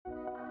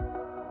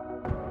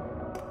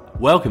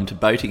Welcome to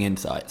Boating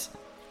Insights.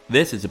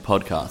 This is a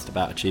podcast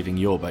about achieving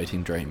your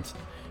boating dreams,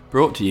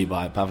 brought to you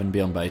by Above and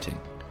Beyond Boating.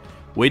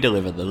 We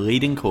deliver the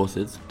leading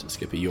courses to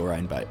skipper your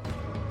own boat.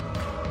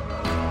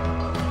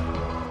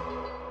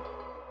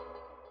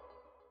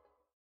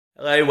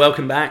 Hello,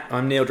 welcome back.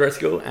 I'm Neil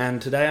Driscoll, and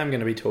today I'm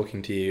going to be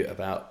talking to you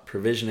about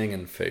provisioning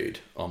and food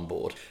on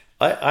board.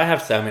 I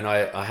have to say,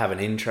 I have an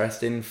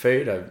interest in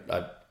food.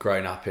 I've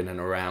grown up in and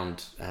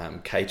around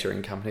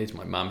catering companies.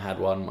 My mum had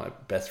one, my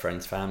best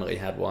friend's family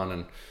had one,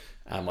 and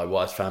my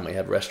wife's family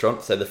had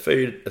restaurants. So the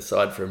food,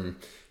 aside from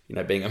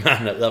being a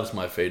man that loves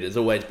my food, has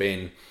always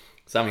been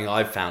something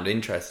I've found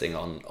interesting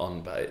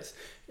on boats.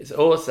 It's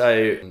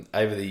also,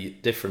 over the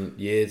different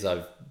years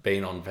I've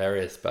been on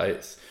various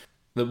boats,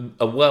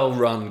 a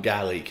well-run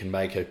galley can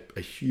make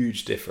a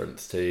huge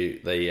difference to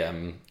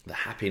the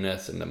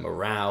happiness and the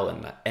morale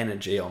and the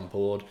energy on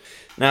board.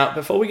 Now,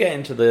 before we get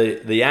into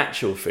the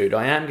actual food,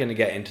 I am going to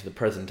get into the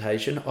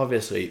presentation.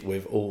 Obviously,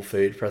 with all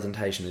food,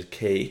 presentation is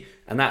key,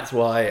 and that's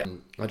why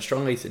I'd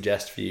strongly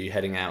suggest for you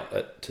heading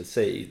out to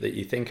sea that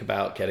you think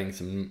about getting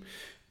some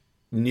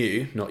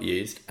new, not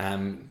used,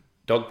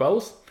 dog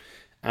bowls.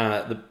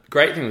 The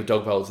great thing with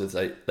dog bowls is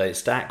they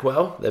stack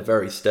well, they're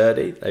very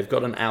sturdy, they've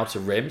got an outer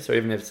rim, so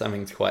even if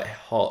something's quite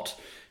hot,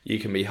 you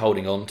can be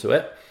holding on to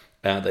it.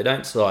 They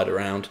don't slide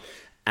around,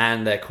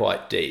 and they're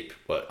quite deep.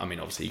 Well,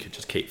 obviously you could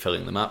just keep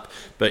filling them up,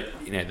 but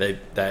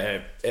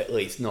they're at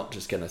least not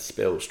just going to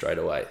spill straight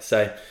away.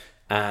 So,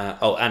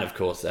 and of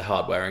course they're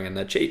hard wearing and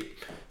they're cheap.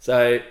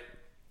 So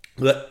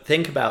look,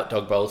 think about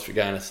dog bowls for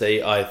going to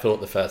sea. I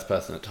thought the first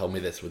person that told me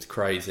this was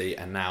crazy,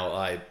 and now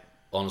I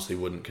honestly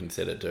wouldn't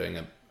consider doing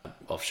an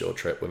offshore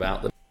trip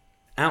without them.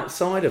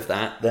 Outside of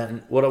that,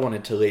 then what I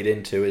wanted to lead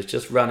into is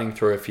just running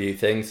through a few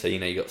things. So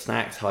you've got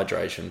snacks,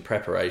 hydration,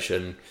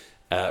 preparation,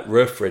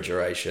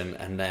 refrigeration,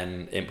 and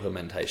then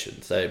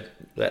implementation. So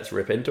let's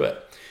rip into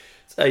it.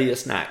 So your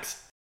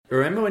snacks.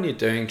 Remember, when you're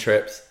doing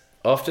trips,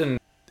 often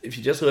if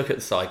you just look at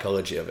the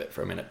psychology of it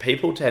for a minute,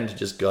 people tend to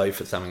just go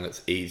for something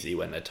that's easy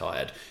when they're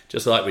tired,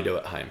 just like we do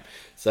at home.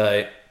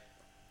 So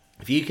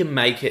if you can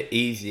make it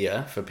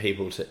easier for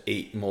people to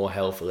eat more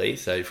healthily,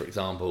 so for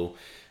example,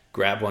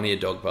 grab one of your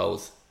dog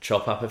bowls,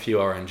 chop up a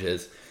few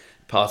oranges,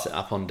 pass it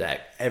up on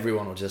deck,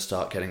 everyone will just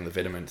start getting the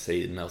vitamin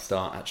C and they'll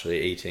start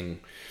actually eating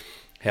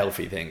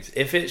healthy things.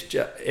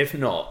 If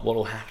not, what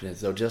will happen is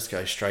they'll just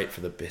go straight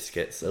for the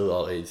biscuits, the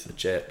lollies, the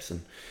chips,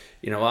 and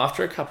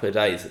after a couple of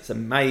days, it's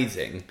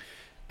amazing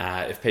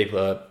if people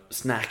are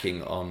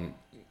snacking on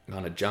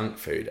kind of junk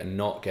food and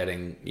not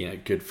getting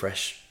good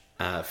fresh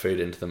food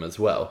into them as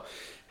well,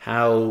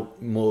 how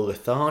more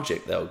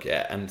lethargic they'll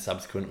get and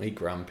subsequently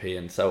grumpy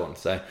and so on.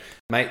 So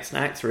make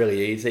snacks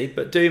really easy,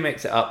 but do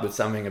mix it up with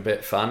something a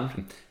bit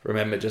fun.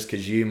 Remember, just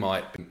because you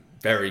might be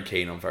very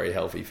keen on very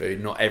healthy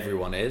food, not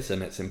everyone is,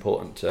 and it's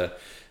important to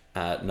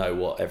know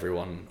what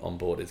everyone on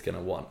board is going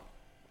to want.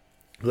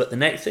 Look, the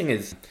next thing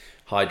is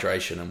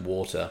hydration and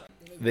water.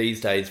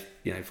 These days,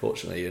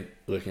 fortunately,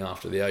 looking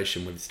after the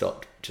ocean, we've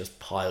stopped just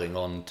piling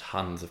on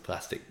tons of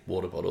plastic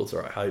water bottles,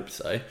 or I hope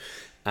so.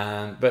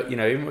 But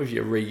even with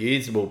your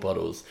reusable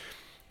bottles,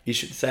 you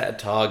should set a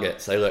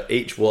target. So look,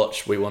 each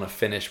watch we want to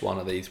finish one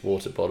of these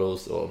water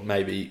bottles, or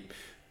maybe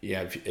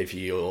if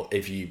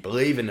you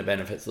believe in the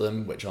benefits of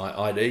them, which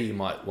I do, you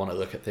might want to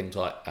look at things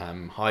like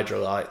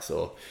hydrolytes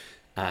or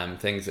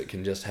things that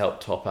can just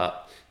help top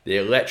up the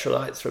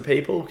electrolytes for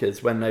people,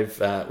 because when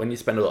you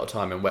spend a lot of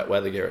time in wet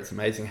weather gear, it's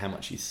amazing how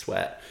much you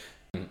sweat.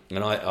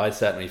 And I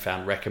certainly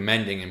found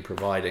recommending and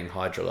providing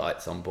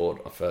hydrolytes on board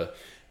for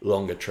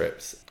longer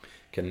trips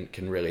can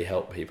really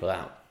help people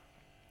out.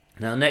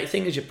 Now, the next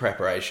thing is your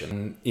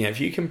preparation. If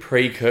you can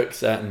pre-cook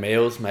certain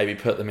meals, maybe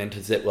put them into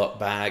Ziploc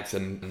bags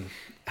and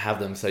have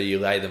them so you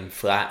lay them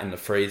flat in the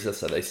freezer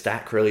so they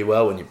stack really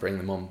well when you bring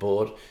them on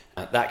board.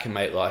 That can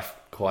make life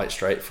quite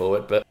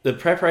straightforward. But the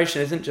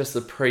preparation isn't just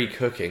the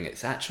pre-cooking,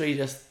 it's actually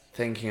just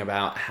thinking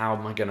about how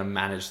am I going to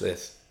manage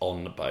this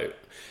on the boat.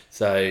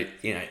 So,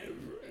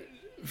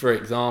 for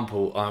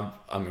example, I'm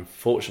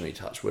unfortunately,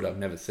 touch wood, I've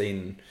never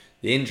seen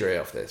the injury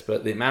of this,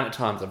 but the amount of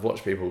times I've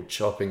watched people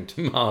chopping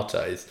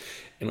tomatoes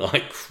in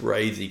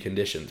crazy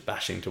conditions,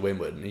 bashing to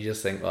windward, and you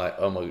just think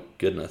oh my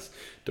goodness,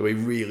 do we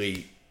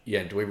really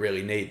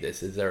need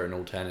this? Is there an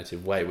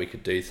alternative way we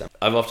could do something?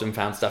 I've often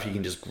found stuff you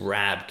can just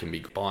grab, can be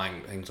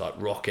buying things like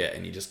Rocket,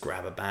 and you just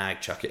grab a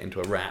bag, chuck it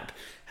into a wrap.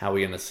 How are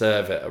we going to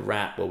serve it? A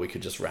wrap? Well, we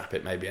could just wrap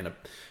it maybe in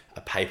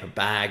a paper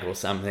bag or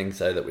something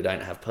so that we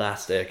don't have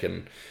plastic,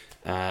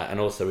 and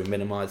also we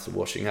minimise the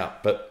washing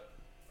up. But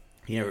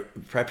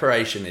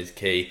preparation is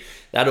key.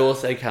 That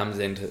also comes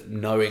into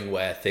knowing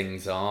where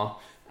things are.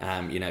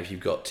 If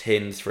you've got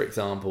tins, for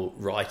example,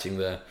 writing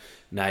the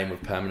name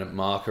with permanent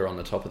marker on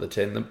the top of the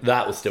tin,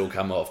 that will still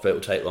come off, but it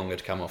will take longer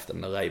to come off than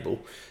the label.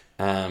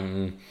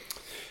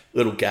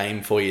 Little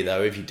game for you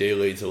though, if you do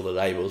lose all the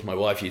labels. My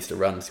wife used to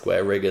run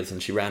Square Riggers,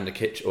 and she ran the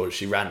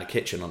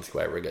kitchen on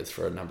Square Riggers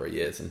for a number of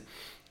years, and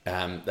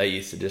they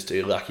used to just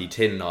do lucky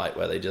tin night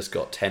where they just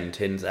got 10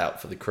 tins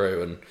out for the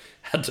crew and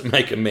had to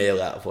make a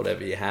meal out of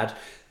whatever you had.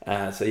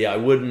 So yeah, I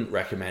wouldn't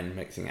recommend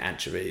mixing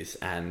anchovies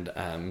and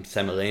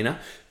semolina,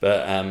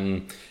 but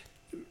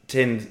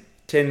tins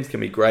can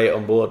be great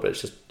on board, but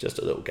it's just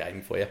a little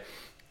game for you.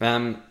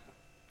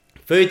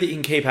 Food that you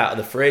can keep out of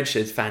the fridge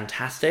is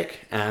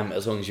fantastic,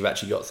 as long as you've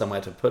actually got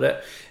somewhere to put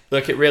it.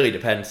 Look, it really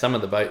depends. Some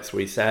of the boats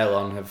we sail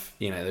on have,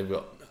 they've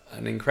got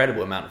an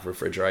incredible amount of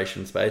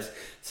refrigeration space.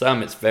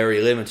 Some it's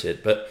very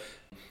limited, but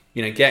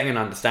getting an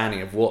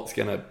understanding of what's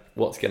gonna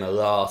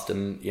last,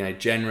 and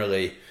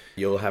generally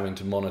you're having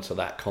to monitor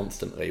that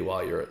constantly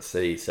while you're at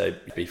sea. So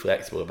be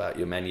flexible about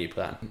your menu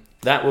plan.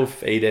 That will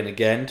feed in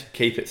again to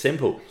keep it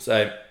simple.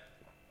 So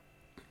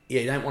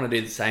you don't want to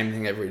do the same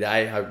thing every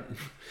day.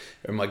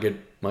 My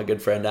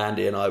good friend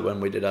Andy and I, when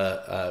we did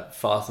a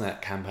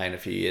Fastnet campaign a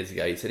few years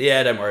ago, he said,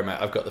 "Yeah, don't worry, mate,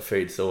 I've got the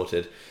food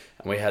sorted."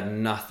 And we had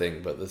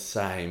nothing but the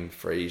same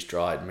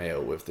freeze-dried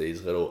meal with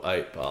these little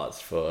oat bars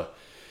for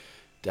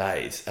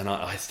days, and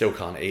I still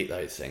can't eat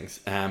those things.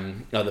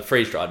 No, the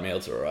freeze-dried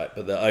meals are alright,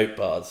 but the oat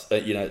bars,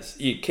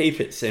 you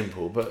keep it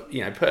simple, but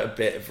put a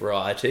bit of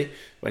variety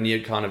when you're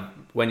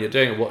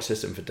doing a watch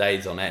system for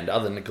days on end.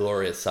 Other than the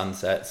glorious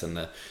sunsets and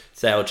the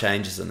sail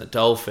changes and the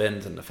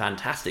dolphins and the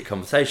fantastic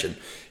conversation,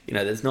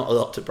 there's not a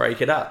lot to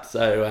break it up.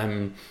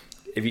 So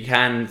if you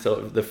can, sort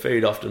of, the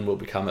food often will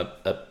become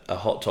a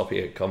hot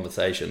topic of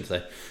conversation.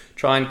 So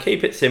try and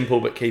keep it simple,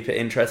 but keep it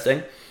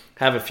interesting.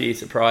 Have a few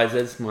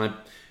surprises. My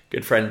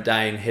good friend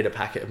Dane hid a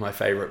packet of my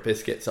favourite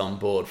biscuits on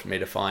board for me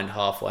to find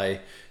halfway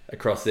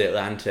across the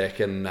Atlantic,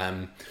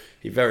 and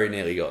he very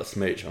nearly got a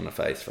smooch on the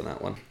face for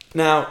that one.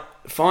 Now,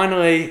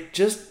 finally,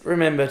 just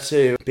remember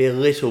to be a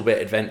little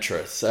bit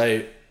adventurous.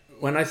 So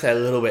when I say a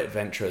little bit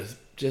adventurous,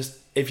 just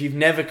if you've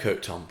never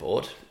cooked on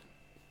board,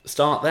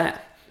 start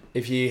there.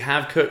 If you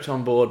have cooked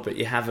on board but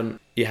you haven't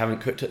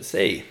cooked at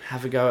sea,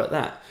 have a go at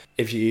that.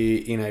 If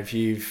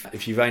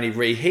you've only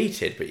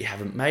reheated but you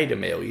haven't made a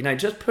meal,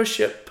 just push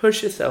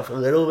yourself a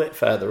little bit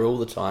further all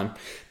the time.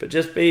 But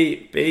just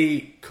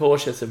be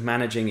cautious of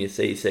managing your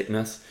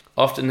seasickness.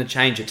 Often the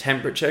change of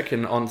temperature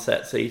can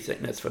onset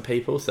seasickness for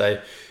people,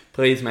 so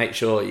please make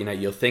sure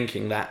you're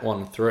thinking that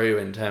one through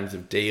in terms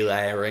of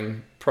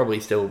delayering. Probably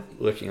still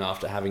looking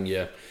after having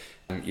your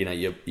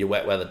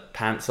wet weather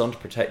pants on to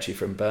protect you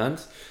from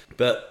burns.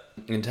 But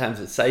in terms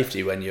of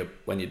safety, when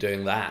you're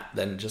doing that,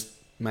 then just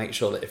make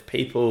sure that if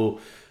people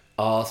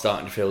are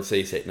starting to feel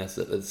seasickness,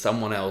 that there's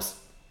someone else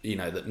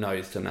that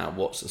knows to now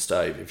watch the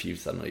stove if you've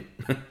suddenly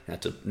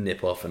had to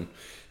nip off and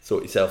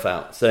sort yourself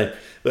out. So,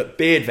 but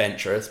be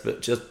adventurous,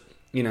 but just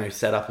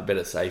set up a bit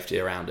of safety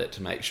around it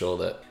to make sure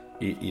that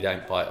you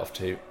don't bite off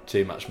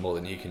too much more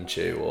than you can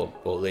chew,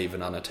 or leave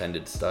an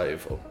unattended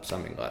stove or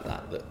something like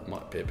that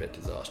might be a bit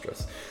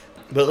disastrous.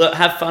 But look,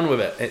 have fun with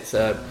it. It's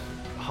a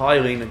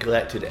highly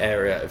neglected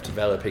area of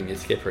developing your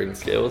skippering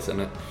skills,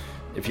 and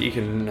if you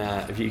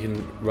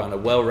can run a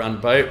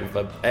well-run boat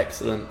with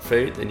excellent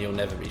food, then you'll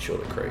never be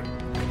short of crew.